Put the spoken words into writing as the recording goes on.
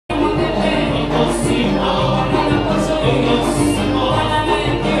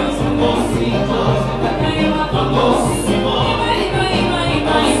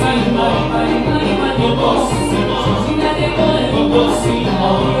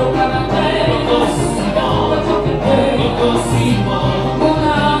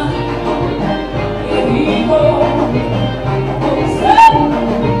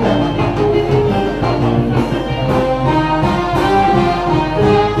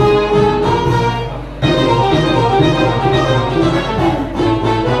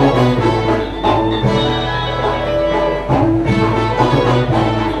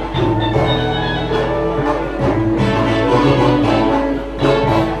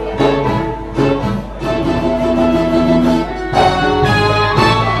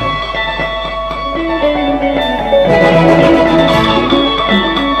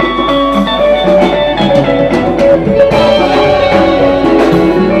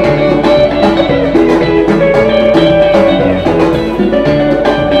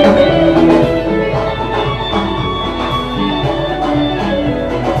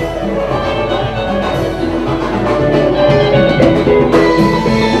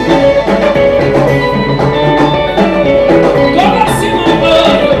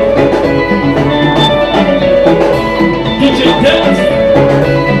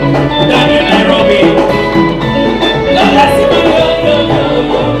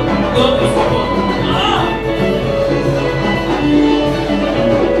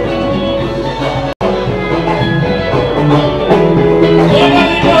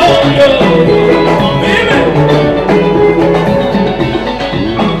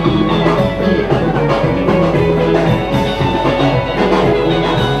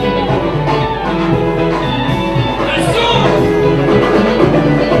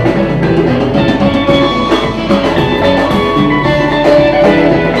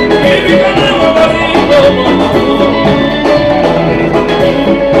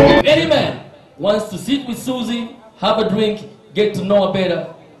have a drink, get to know her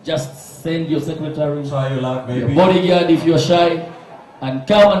better, just send your secretary, Try your luck, maybe. your bodyguard if you're shy, and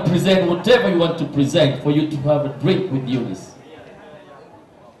come and present whatever you want to present for you to have a drink with Eunice.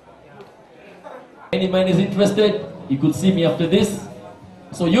 Any man is interested, you could see me after this.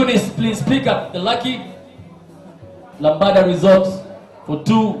 So Eunice, please pick up the lucky Lambada Resort for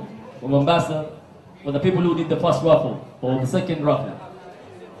 2 from Mombasa for the people who did the first raffle or the second raffle.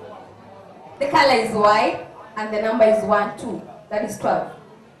 The color is white and the number is 1, 2. That is 12.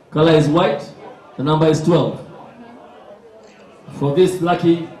 Color is white, the number is 12. For this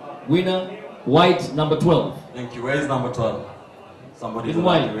lucky winner, white, number 12. Thank you. Where is number 12? Somebody It's who's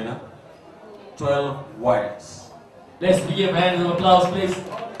white. the winner. 12 whites. Let's give a hand of applause, please.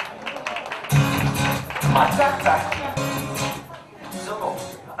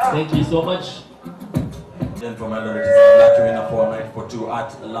 Thank you so much. Then from Eldoret is a lucky winner for a night for 2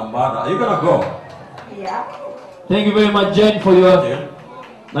 at Lambada. Are you gonna go? Yeah. Thank you very much, Jen, for your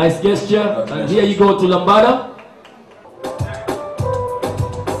nice gesture. And here you go to Lambada.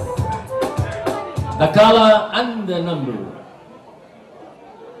 The color and the number.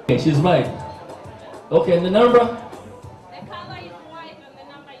 Okay, she's right. Okay, and the number? The color is white and the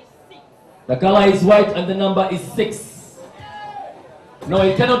number is 6. The color is white and the number is 6. No,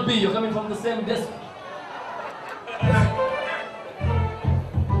 it cannot be. You're coming from the same desk.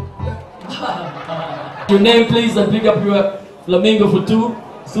 Your name, please, and pick up your flamingo for 2.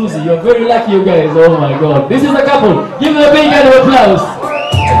 Susie, you're very lucky, you guys. Oh my God. This is a couple. Give them a big hand of applause.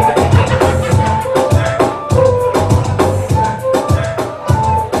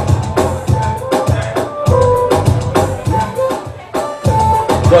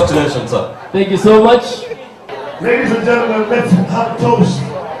 Congratulations, sir. Thank you so much. Ladies and gentlemen, let's have a toast. I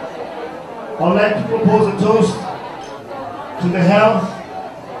would like to propose a toast to the health.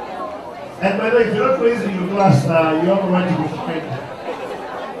 And by the way, if you're not raising your glass, you have a right to be kind.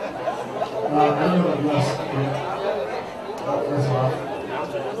 I don't have a glass. That's enough.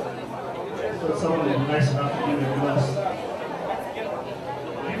 So someone will be nice enough to give you a glass.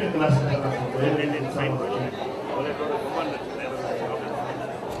 Give me a glass and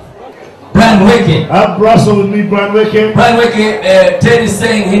Brian Weke. have Brussels with me, Brian Weke. Brian Weke, Ted is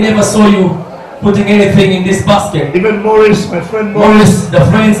saying he never saw you putting anything in this basket. Even Morris, my friend Morris, the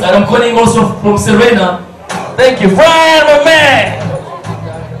friends, and I'm calling also from Serena. Thank you, Brian, my man.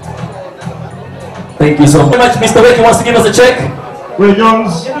 Thank you so much. Mr. Weke wants to give us a check. Ray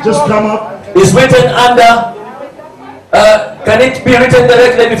Youngs, just come up. It's written under. Can it be written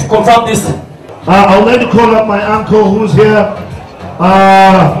directly? Let me confirm this. I would like to call up my uncle who's here.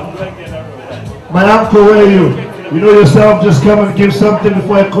 My uncle, where are you? You know yourself, just come and give something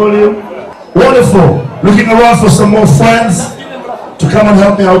before I call you. Wonderful. Looking around for some more friends to come and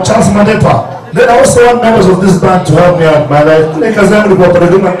help me out. Charles Manepa. Then I also want members of this band to help me out. My life. Ladies and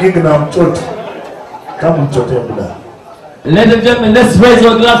gentlemen, let's raise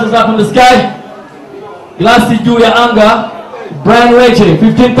your glasses up in the sky. Glassy Julia Anga. Brian Weke,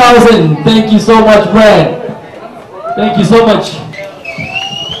 15,000. Thank you so much, Brian. Thank you so much.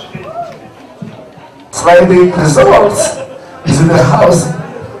 Friday results is in the house.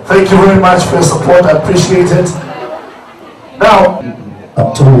 Thank you very much for your support. I appreciate it. Now,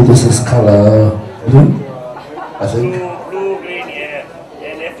 I'm told this is color blue, I think. Blue, green, yeah,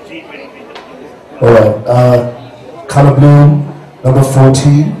 and FG 23. Alright, color blue, number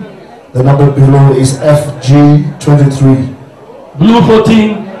 14. The number below is FG23. Blue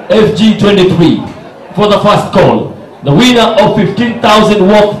 14, FG 23 for the first call. The winner of 15,000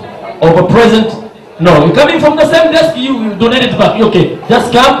 worth of a present. No, you're coming from the same desk, you donate it back. Okay,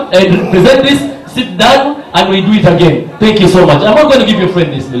 just come and present this, sit down, and we do it again. Thank you so much. I'm not going to give your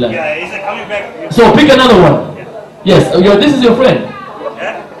friend this, Milan. Yeah, he's coming back. So pick another one. Yes, this is your friend.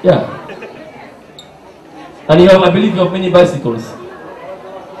 Yeah? Yeah. And you have, I believe you have many bicycles.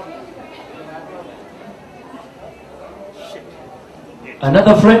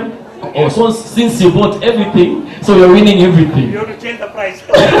 Another friend? Oh, so since you bought everything, so you're winning everything. You have to change the price.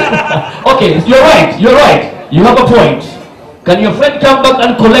 Okay, you're right, you're right. You have a point. Can your friend come back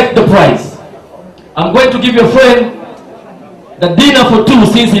and collect the prize? I'm going to give your friend the dinner for 2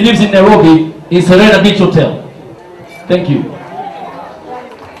 since he lives in Nairobi in Serena Beach Hotel. Thank you.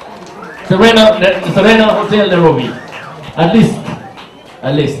 Serena Hotel, Nairobi. At least.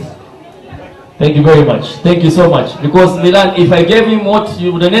 Thank you very much. Thank you so much. Because Milan, if I gave him what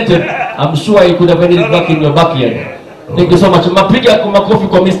you donated, I'm sure you could have ended it back in your backyard. Thank you so much. Mapiga kumakofi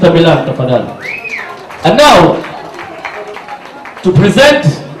kwa Mr. Milan, tafadhali. And now, to present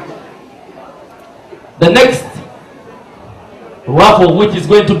the next raffle, which is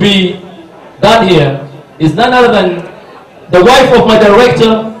going to be done here, is none other than the wife of my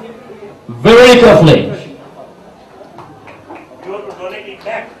director, Veronica Flake. You want to donate it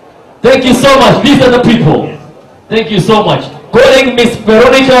back? Thank you so much. These are the people. Thank you so much. Calling Miss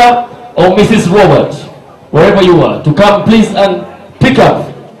Veronica or Mrs. Robert, wherever you are, to come please and pick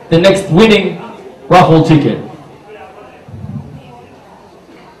up the next winning raffle ticket.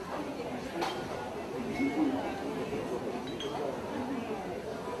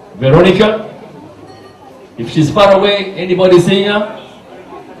 Veronica, if she's far away, anybody seeing her?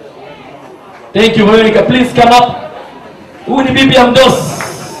 Thank you, Veronica. Please come up. Huu ni bibi ya mdosi.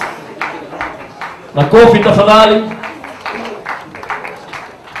 Makofi tafadhali.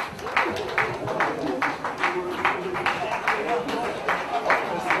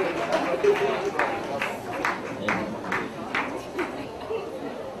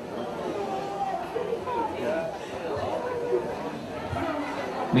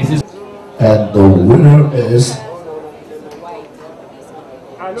 Mrs. And the winner is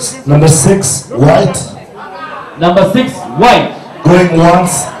number 6, white. Number 6, white. Going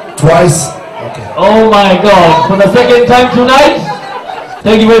once, twice. Okay. Oh my God! For the second time tonight.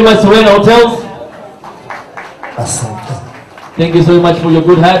 Thank you very much, Serena Hotels. Asante. Thank you so much for your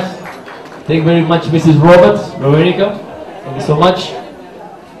good heart. Thank you very much, Mrs. Roberts, Veronica. Thank you so much.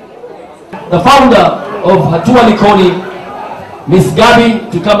 The founder of Hatua Likoni, Miss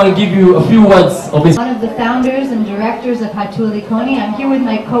Gabi, to come and give you a few words of his. One of the founders and directors of Hatua Likoni. I'm here with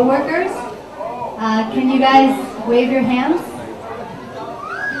my co-workers. Can you guys wave your hands?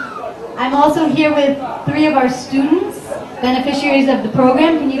 I'm also here with 3 of our students, beneficiaries of the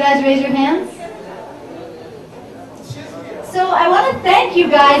program. Can you guys raise your hands? So I want to thank you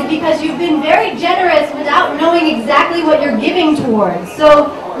guys because you've been very generous without knowing exactly what you're giving towards. So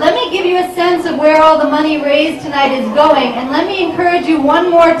let me give you a sense of where all the money raised tonight is going, and let me encourage you one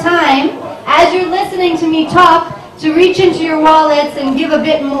more time, as you're listening to me talk, to reach into your wallets and give a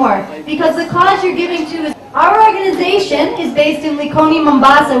bit more. Because the cause you're giving to is... Our organization is based in Likoni,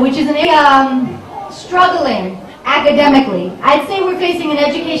 Mombasa, which is an area struggling academically. I'd say we're facing an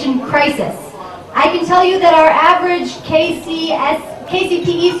education crisis. I can tell you that our average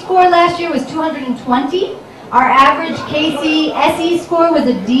KCPE score last year was 220. Our average KCSE score was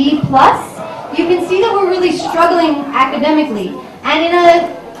a D+. You can see that we're really struggling academically. And in a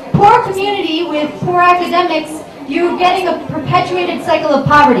poor community with poor academics, you're getting a perpetuated cycle of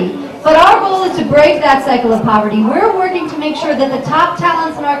poverty. But our goal is to break that cycle of poverty. We're working to make sure that the top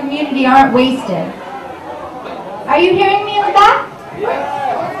talents in our community aren't wasted. Are you hearing me in the back?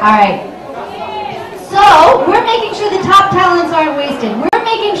 All right. So, we're making sure the top talents aren't wasted. We're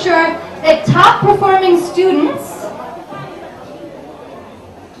making sure that top performing students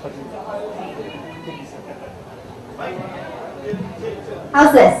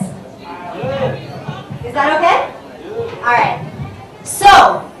How's this? Is that okay? All right. So,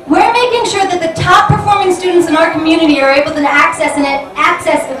 we're making sure that the top performing students in our community are able to access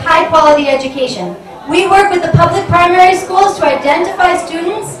a high quality education. We work with the public primary schools to identify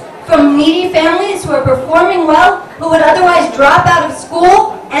students from needy families who are performing well, who would otherwise drop out of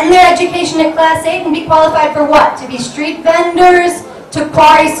school, end their education at Class 8 and be qualified for what? To be street vendors, to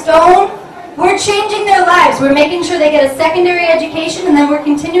quarry stone? We're changing their lives. We're making sure they get a secondary education, and then we're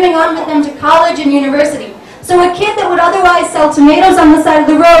continuing on with them to college and university. So a kid that would otherwise sell tomatoes on the side of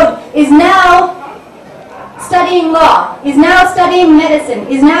the road is now studying law, is now studying medicine,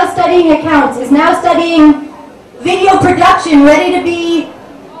 is now studying accounts, is now studying video production, ready to be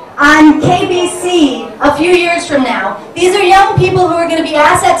on KBC a few years from now. These are young people who are going to be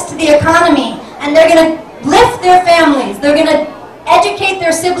assets to the economy, and they're going to lift their families, they're going to educate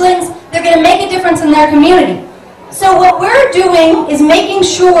their siblings, they're going to make a difference in their community. So what we're doing is making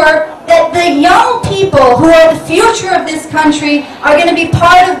sure that the young people who are the future of this country are going to be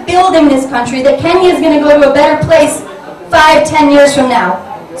part of building this country, that Kenya is going to go to a better place 5-10 years from now.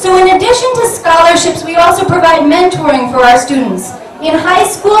 So in addition to scholarships, we also provide mentoring for our students. In high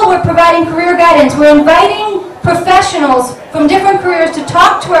school, we're providing career guidance. We're inviting professionals from different careers to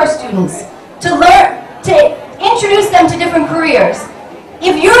talk to our students, to learn, to introduce them to different careers.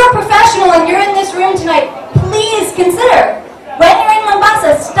 If you're a professional and you're in this room tonight, please consider, when you're in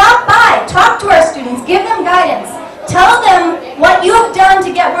Mombasa, stop by, talk to our students, give them guidance, tell them what you have done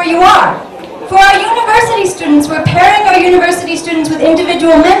to get where you are. For our university students, we're pairing our university students with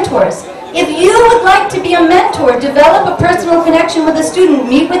individual mentors. If you would like to be a mentor, develop a personal connection with a student,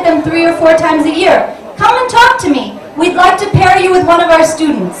 meet with them 3 or 4 times a year, come and talk to me. We'd like to pair you with one of our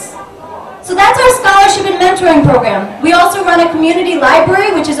students. So that's our scholarship and mentoring program. We also run a community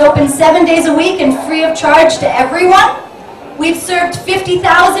library, which is open 7 days a week and free of charge to everyone. We've served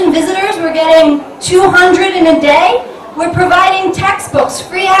 50,000 visitors. We're getting 200 in a day. We're providing textbooks,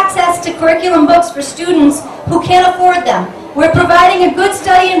 free access to curriculum books for students who can't afford them. We're providing a good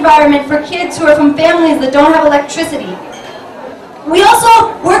study environment for kids who are from families that don't have electricity. We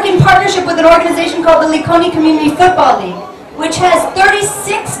also work in partnership with an organization called the Likoni Community Football League, which has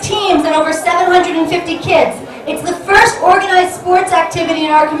 36 teams and over 750 kids. It's the first organized sports activity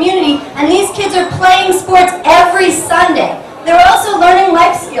in our community, and these kids are playing sports every Sunday. They're also learning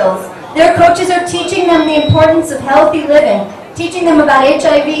life skills. Their coaches are teaching them the importance of healthy living, teaching them about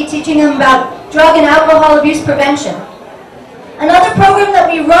HIV, teaching them about drug and alcohol abuse prevention. Another program that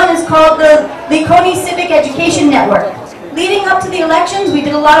we run is called the Likoni Civic Education Network. Leading up to the elections, we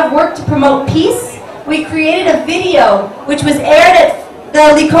did a lot of work to promote peace. We created a video which was aired at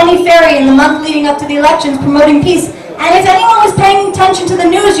the Likoni Ferry in the month leading up to the elections promoting peace. And if anyone was paying attention to the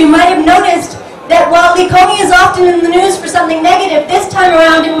news, you might have noticed that while Likoni is often in the news for something negative, this time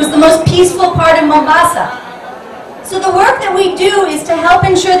around it was the most peaceful part of Mombasa. So the work that we do is to help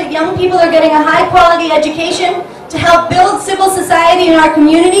ensure that young people are getting a high-quality education, to help build civil society in our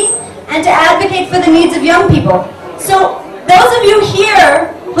community, and to advocate for the needs of young people. So those of you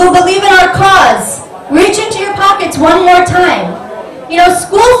here who believe in our cause, reach into your pockets one more time. You know,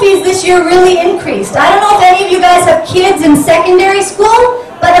 school fees this year really increased. I don't know if any of you guys have kids in secondary school,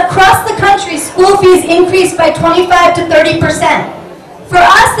 but across the country, school fees increased by 25 to 30%. For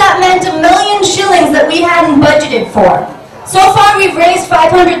us, that meant 1 million shillings that we hadn't budgeted for. So far, we've raised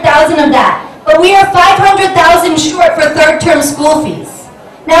 500,000 of that, but we are 500,000 short for third-term school fees.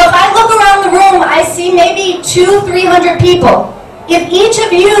 Now, if I look around the room, I see maybe 200-300 people. If each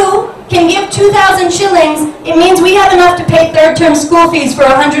of you can give 2,000 shillings, it means we have enough to pay third-term school fees for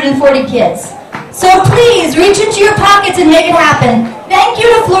 140 kids. So please, reach into your pockets and make it happen. Thank you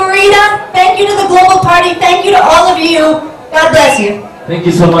to Florida, thank you to the Global Party, thank you to all of you. God bless you. Thank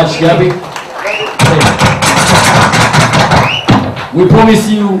you so much, Gabby. We promise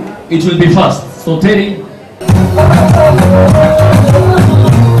you it will be fast. So Teddy.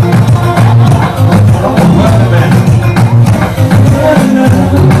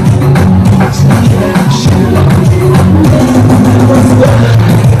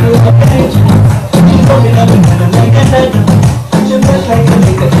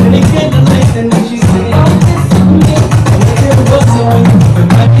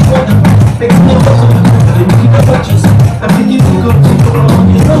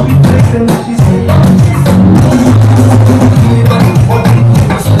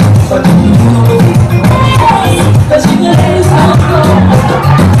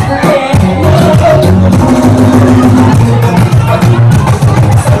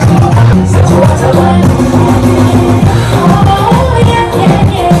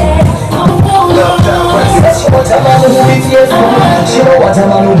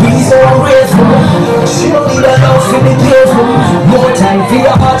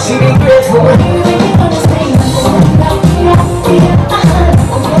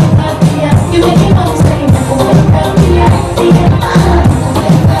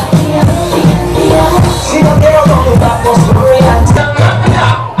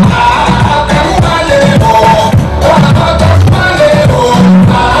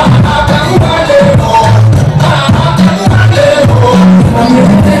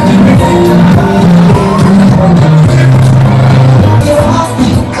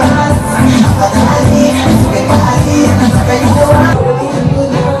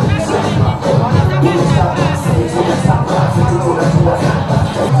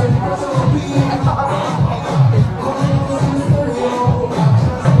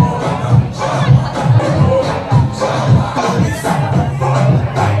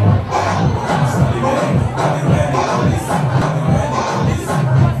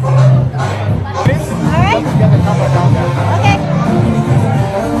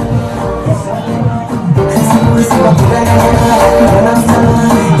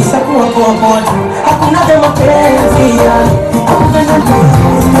 Isakuwa